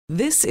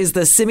This is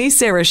the Simi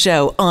Sara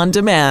Show on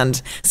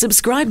demand.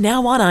 Subscribe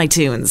now on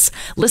iTunes.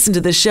 Listen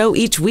to the show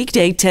each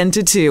weekday 10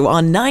 to 2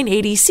 on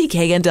 980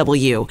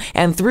 CKNW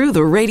and through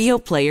the Radio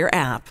Player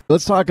app.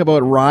 Let's talk about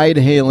ride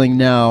hailing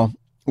now.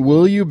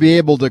 Will you be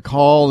able to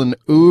call an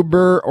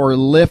Uber or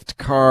Lyft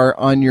car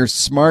on your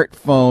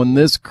smartphone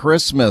this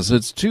Christmas?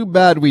 It's too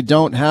bad we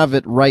don't have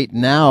it right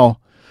now.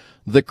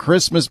 The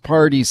Christmas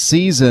party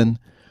season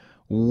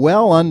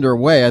well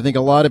underway. I think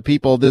a lot of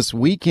people this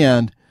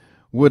weekend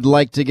would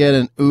like to get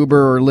an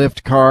Uber or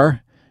Lyft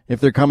car if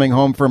they're coming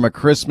home from a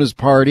Christmas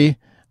party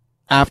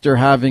after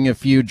having a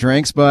few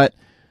drinks, but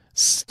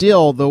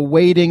still the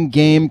waiting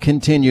game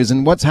continues.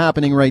 And what's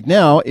happening right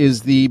now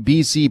is the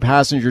BC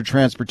Passenger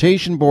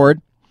Transportation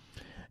Board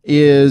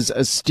is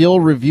still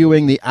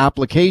reviewing the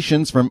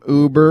applications from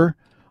Uber,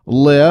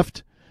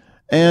 Lyft,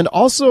 and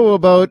also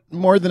about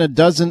more than a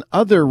dozen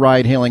other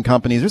ride-hailing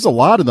companies. There's a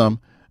lot of them,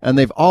 and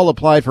they've all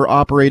applied for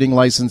operating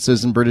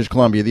licenses in British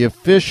Columbia. The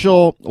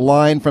official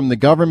line from the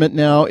government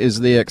now is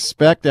they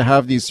expect to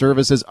have these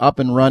services up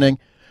and running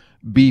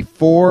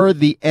before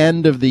the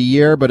end of the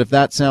year. But if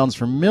that sounds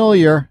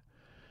familiar,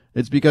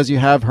 it's because you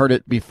have heard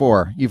it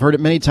before. You've heard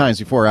it many times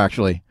before,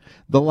 actually.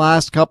 The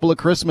last couple of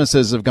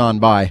Christmases have gone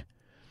by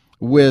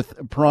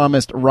with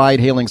promised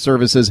ride-hailing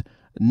services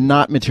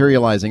not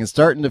materializing. It's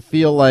starting to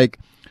feel like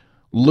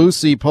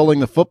Lucy pulling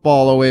the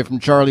football away from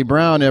Charlie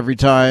Brown every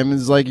time.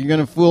 It's like, you're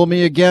going to fool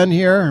me again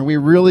here? Are we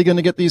really going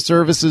to get these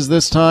services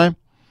this time?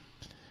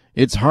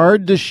 It's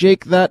hard to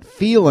shake that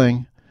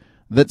feeling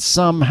that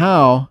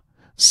somehow,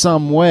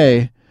 some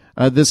way,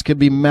 this could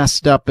be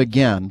messed up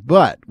again.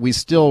 But we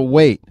still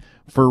wait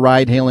for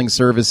ride-hailing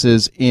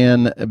services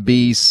in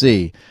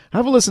BC.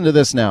 Have a listen to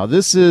this now.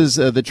 This is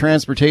the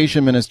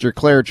Transportation Minister,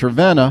 Claire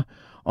Trevena,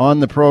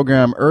 on the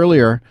program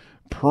earlier,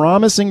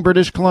 promising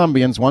British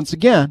Columbians, once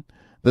again,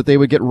 that they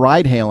would get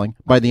ride-hailing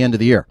by the end of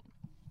the year.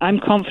 I'm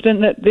confident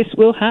that this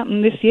will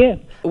happen this year.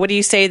 What do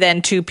you say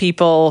then to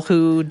people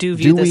who do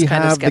view this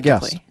kind of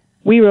skeptically?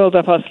 We rolled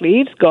up our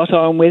sleeves, got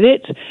on with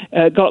it,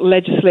 got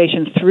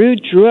legislation through,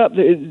 drew up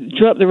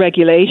the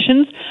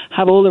regulations,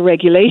 have all the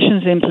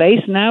regulations in place.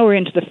 Now we're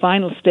into the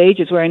final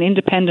stages where an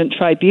independent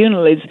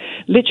tribunal is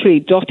literally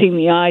dotting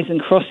the I's and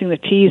crossing the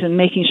T's and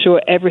making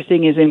sure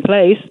everything is in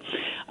place.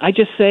 I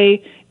just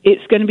say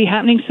it's going to be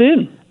happening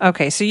soon.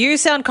 Okay, so you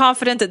sound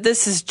confident that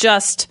this is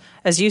just,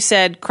 as you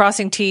said,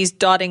 crossing T's,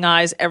 dotting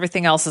I's,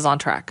 everything else is on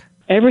track.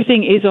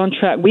 Everything is on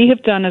track. We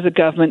have done as a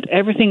government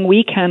everything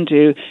we can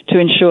do to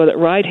ensure that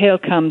Ride Hail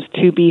comes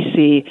to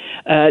BC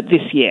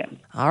this year.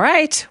 All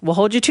right, we'll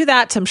hold you to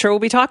that. I'm sure we'll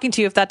be talking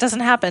to you if that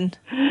doesn't happen.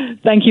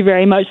 Thank you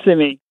very much,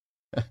 Simi.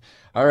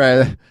 All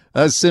right,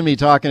 that's Simi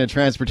talking to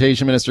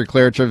Transportation Minister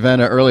Claire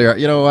Trevena earlier.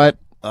 You know what?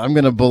 I'm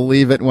going to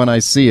believe it when I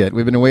see it.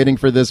 We've been waiting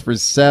for this for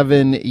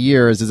 7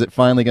 years. Is it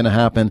finally going to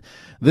happen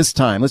this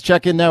time? Let's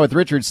check in now with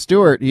Richard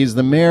Stewart. He's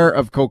the mayor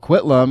of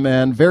Coquitlam,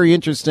 and very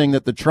interesting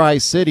that the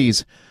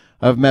Tri-Cities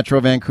of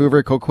Metro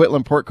Vancouver,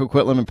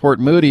 Coquitlam, and Port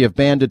Moody have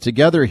banded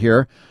together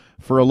here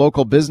for a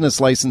local business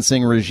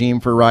licensing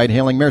regime for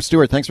ride-hailing. Mayor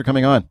Stewart, thanks for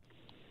coming on.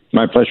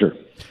 My pleasure.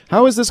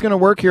 How is this going to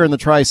work here in the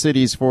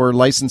Tri-Cities for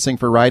licensing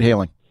for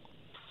ride-hailing?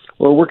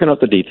 We're working out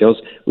the details.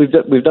 We've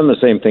done the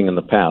same thing in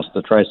the past.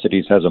 The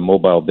Tri-Cities has a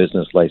mobile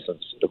business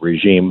license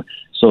regime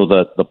so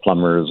that the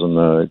plumbers and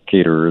the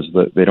caterers,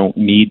 they don't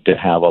need to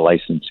have a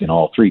license in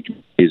all three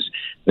communities.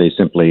 They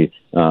simply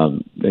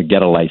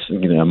get a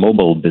license, a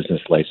mobile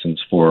business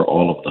license for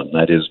all of them.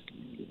 That is,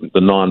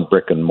 the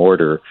non-brick and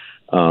mortar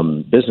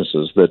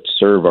businesses that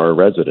serve our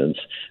residents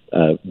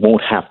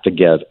won't have to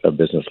get a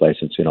business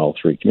license in all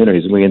three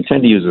communities. And we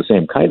intend to use the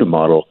same kind of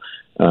model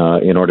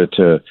in order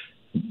to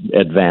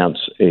advance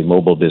a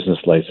mobile business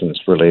license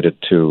related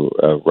to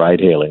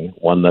ride-hailing,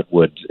 one that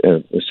would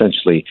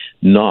essentially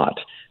not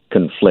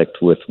conflict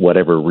with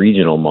whatever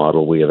regional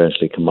model we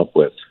eventually come up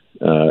with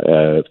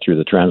through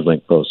the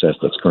TransLink process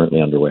that's currently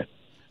underway.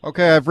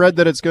 Okay, I've read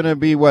that it's going to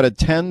be, a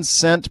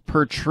 10-cent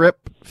per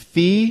trip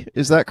fee?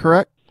 Is that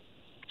correct?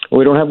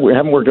 We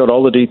haven't worked out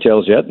all the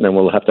details yet, and then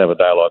we'll have to have a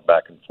dialogue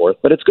back and forth.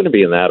 But it's going to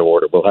be in that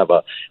order. We'll have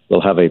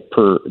a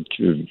per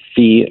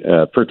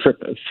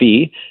trip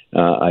fee.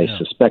 I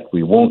suspect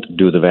we won't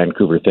do the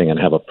Vancouver thing and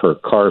have a per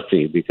car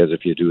fee, because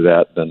if you do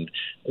that, then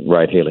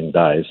ride-hailing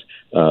dies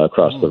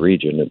across the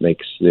region.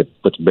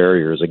 It puts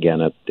barriers again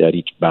at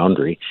each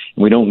boundary.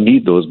 And we don't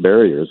need those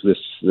barriers.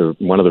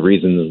 One of the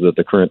reasons that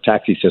the current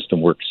taxi system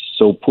works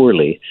so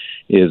poorly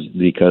is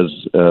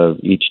because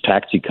each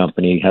taxi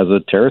company has a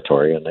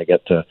territory, and they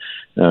get to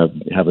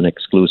have an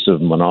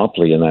exclusive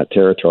monopoly in that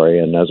territory,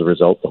 and as a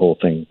result, the whole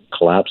thing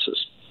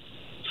collapses.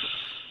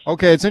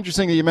 Okay, it's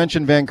interesting that you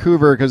mentioned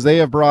Vancouver, because they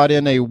have brought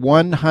in a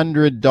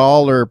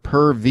 $100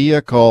 per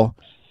vehicle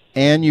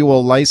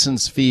annual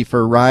license fee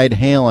for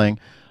ride-hailing.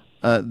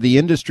 The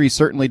industry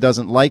certainly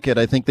doesn't like it.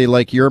 I think they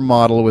like your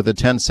model with a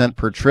 10-cent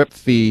per trip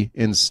fee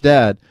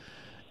instead.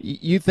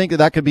 You think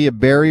that could be a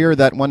barrier,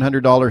 that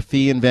 $100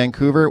 fee in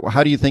Vancouver?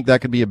 How do you think that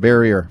could be a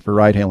barrier for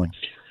ride-hailing?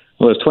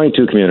 Well, there's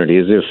 22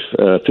 communities.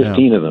 If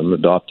 15 of them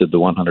adopted the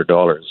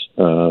 $100,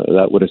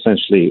 that would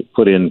essentially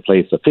put in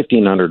place a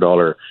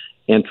 $1,500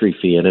 entry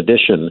fee in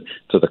addition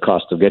to the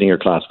cost of getting your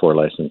Class 4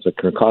 license,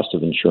 the cost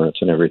of insurance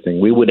and everything.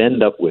 We would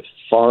end up with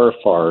far,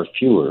 far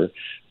fewer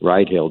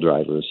ride-hail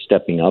drivers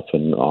stepping up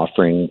and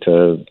offering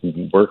to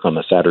work on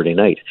a Saturday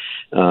night.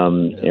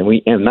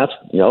 And that's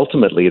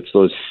ultimately, it's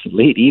those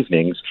late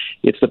evenings.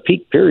 It's the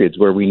peak periods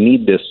where we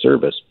need this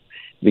service,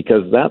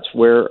 because that's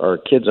where our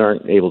kids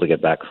aren't able to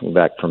get back from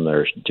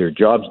their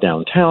jobs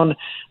downtown.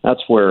 That's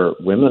where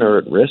women are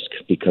at risk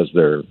because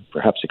they're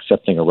perhaps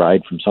accepting a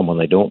ride from someone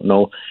they don't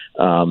know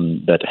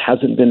that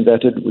hasn't been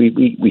vetted.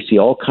 We see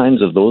all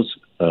kinds of those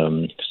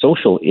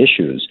social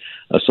issues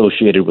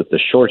associated with the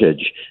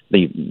shortage,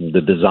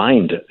 the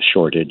designed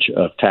shortage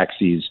of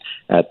taxis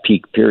at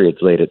peak periods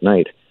late at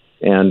night.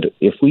 And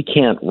if we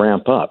can't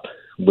ramp up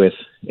with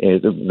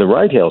the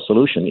ride-hail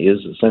solution is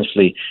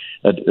essentially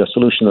a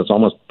solution that's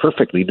almost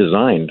perfectly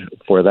designed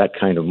for that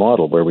kind of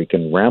model, where we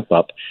can ramp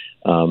up,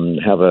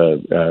 have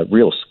a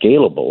real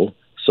scalable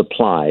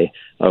supply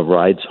of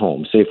rides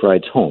home, safe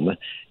rides home,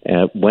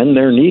 when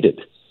they're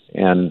needed.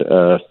 And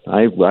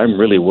I'm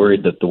really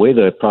worried that the way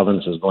the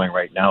province is going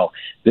right now,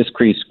 this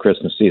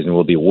Christmas season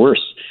will be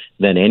worse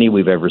than any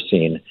we've ever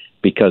seen,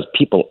 because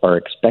people are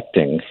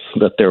expecting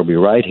that there will be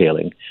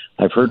ride-hailing.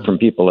 I've heard from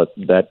people at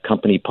that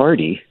company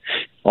party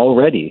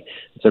already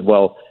said,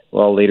 well,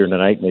 later in the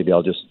night, maybe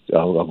I'll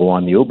go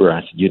on the Uber.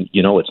 I said,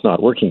 you know, it's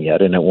not working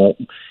yet, and it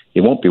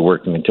won't be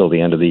working until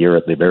the end of the year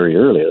at the very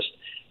earliest.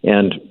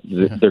 And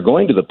they're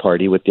going to the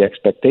party with the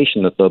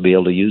expectation that they'll be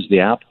able to use the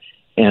app,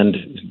 and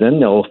then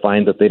they'll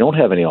find that they don't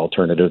have any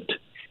alternative.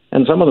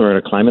 And some of them are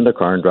going to climb in their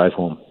car and drive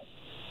home.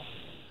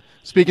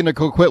 Speaking to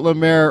Coquitlam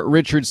Mayor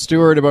Richard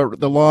Stewart about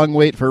the long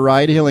wait for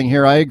ride-hailing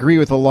here, I agree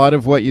with a lot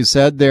of what you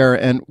said there.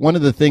 And one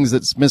of the things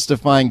that's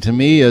mystifying to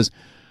me is,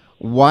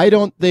 why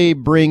don't they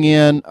bring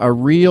in a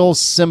real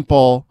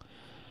simple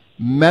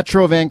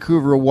Metro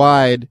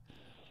Vancouver-wide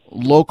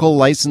local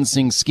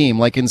licensing scheme?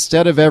 Like,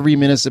 instead of every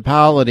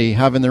municipality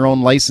having their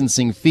own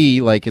licensing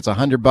fee, like it's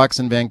 $100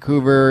 in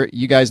Vancouver,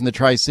 you guys in the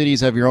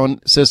Tri-Cities have your own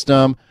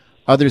system,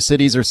 other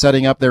cities are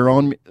setting up their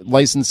own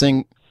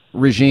licensing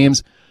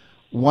regimes.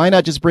 Why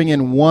not just bring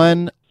in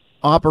one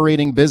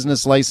operating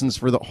business license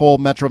for the whole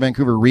Metro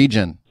Vancouver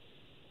region?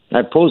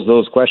 I posed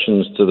those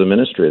questions to the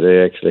ministry.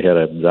 They actually had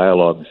a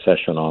dialogue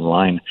session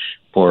online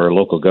for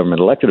local government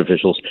elected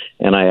officials,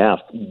 and I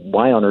asked,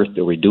 why on earth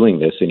are we doing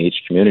this in each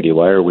community?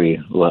 Why are we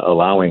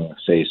allowing,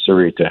 say,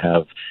 Surrey to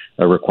have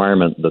a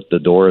requirement that the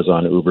doors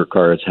on Uber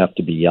cars have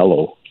to be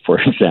yellow, for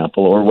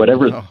example, or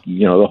whatever,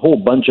 the whole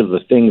bunch of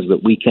the things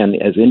that we can,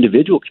 as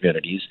individual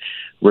communities,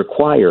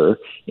 require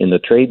in the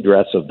trade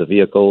dress of the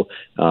vehicle,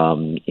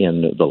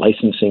 in the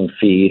licensing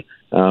fee.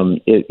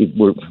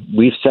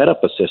 We've set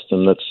up a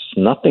system that's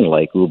nothing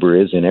like Uber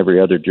is in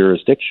every other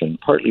jurisdiction,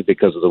 partly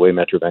because of the way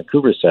Metro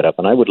Vancouver is set up.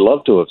 And I would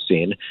love to have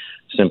seen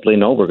simply,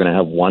 no, we're going to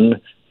have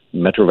one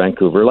Metro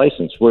Vancouver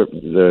license.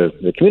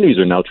 The communities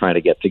are now trying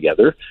to get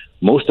together.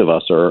 Most of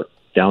us are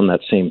down that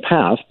same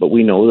path, but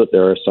we know that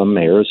there are some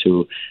mayors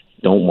who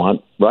don't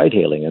want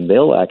ride-hailing, and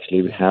they'll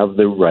actually have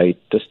the right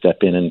to step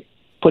in and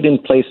put in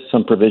place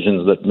some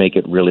provisions that make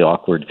it really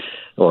awkward,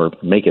 or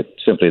make it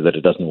simply that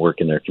it doesn't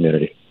work in their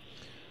community.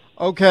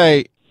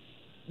 Okay.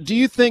 Do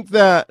you think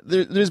that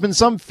there's been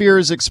some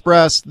fears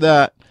expressed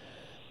that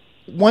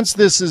once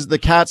this is the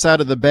cat's out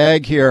of the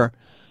bag here,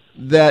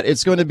 that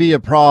it's going to be a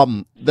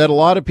problem, that a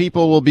lot of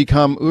people will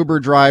become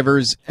Uber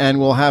drivers and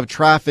will have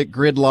traffic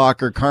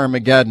gridlock or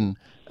Carmageddon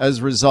as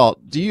a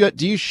result? Do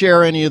you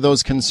share any of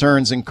those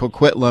concerns in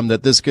Coquitlam,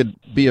 that this could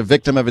be a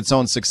victim of its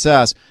own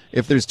success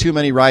if there's too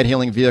many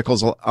ride-hailing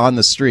vehicles on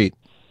the street?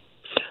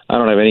 I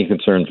don't have any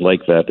concerns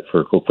like that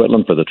for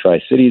Coquitlam, for the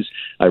Tri-Cities.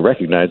 I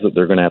recognize that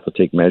they're going to have to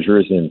take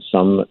measures in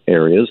some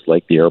areas,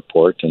 like the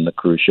airport and the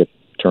cruise ship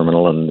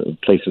terminal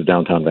and places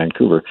downtown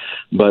Vancouver.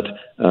 But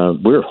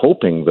we're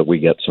hoping that we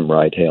get some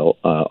ride-hail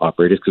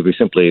operators, because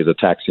the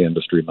taxi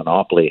industry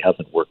monopoly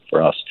hasn't worked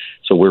for us.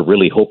 So we're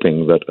really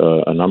hoping that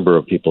a number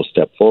of people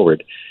step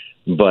forward.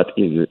 But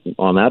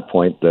on that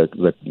point,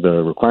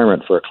 the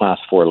requirement for a Class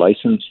 4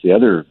 license, the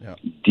other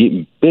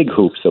big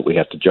hoops that we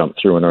have to jump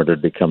through in order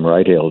to become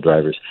ride-hail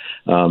drivers,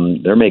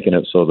 they're making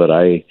it so that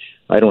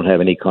I don't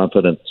have any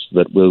confidence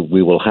that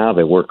we will have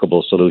a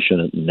workable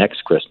solution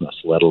next Christmas,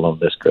 let alone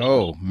this Christmas.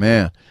 Oh,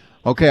 man.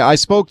 Okay, I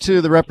spoke to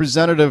the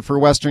representative for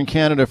Western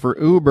Canada for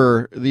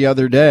Uber the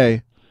other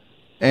day,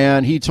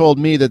 and he told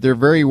me that they're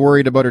very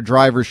worried about a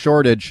driver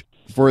shortage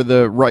for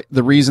the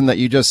reason that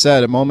you just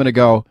said a moment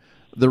ago,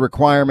 the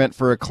requirement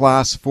for a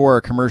Class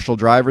 4 commercial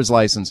driver's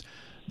license.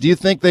 Do you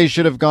think they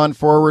should have gone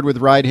forward with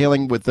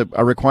ride-hailing with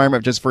a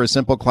requirement just for a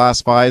simple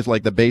Class 5,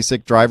 like the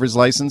basic driver's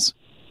license?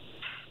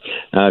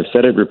 I've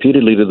said it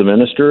repeatedly to the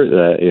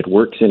minister. It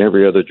works in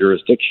every other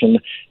jurisdiction.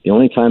 The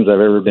only times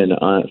I've ever been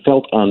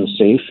felt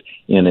unsafe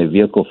in a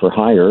vehicle for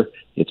hire,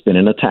 it's been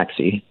in a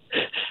taxi.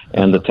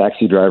 and the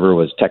taxi driver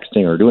was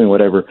texting or doing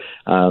whatever.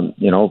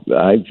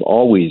 I've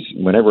always,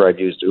 whenever I've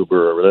used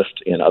Uber or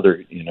Lyft in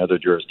other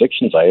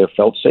jurisdictions, I have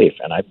felt safe.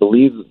 And I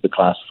believe the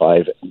Class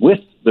 5, with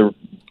the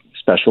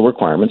special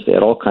requirements, they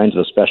had all kinds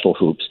of special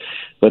hoops,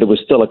 but it was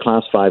still a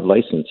Class 5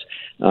 license.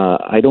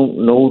 I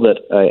don't know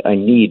that I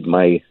need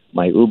my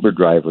Uber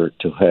driver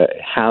to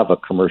have a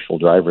commercial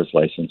driver's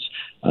license,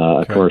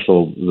 a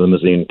commercial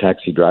limousine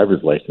taxi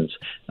driver's license,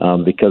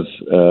 because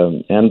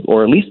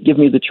or at least give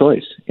me the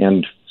choice.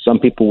 And some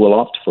people will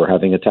opt for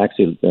having a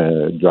taxi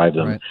drive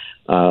them. Right.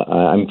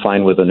 I'm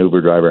fine with an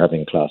Uber driver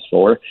having Class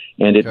 4,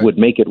 and it would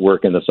make it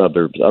work in the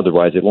suburbs.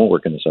 Otherwise, it won't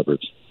work in the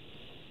suburbs.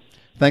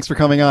 Thanks for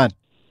coming on.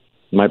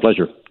 My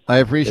pleasure. I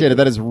appreciate it.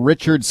 That is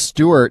Richard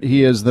Stewart.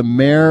 He is the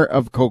mayor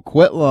of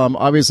Coquitlam,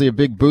 obviously a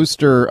big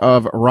booster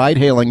of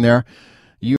ride-hailing there.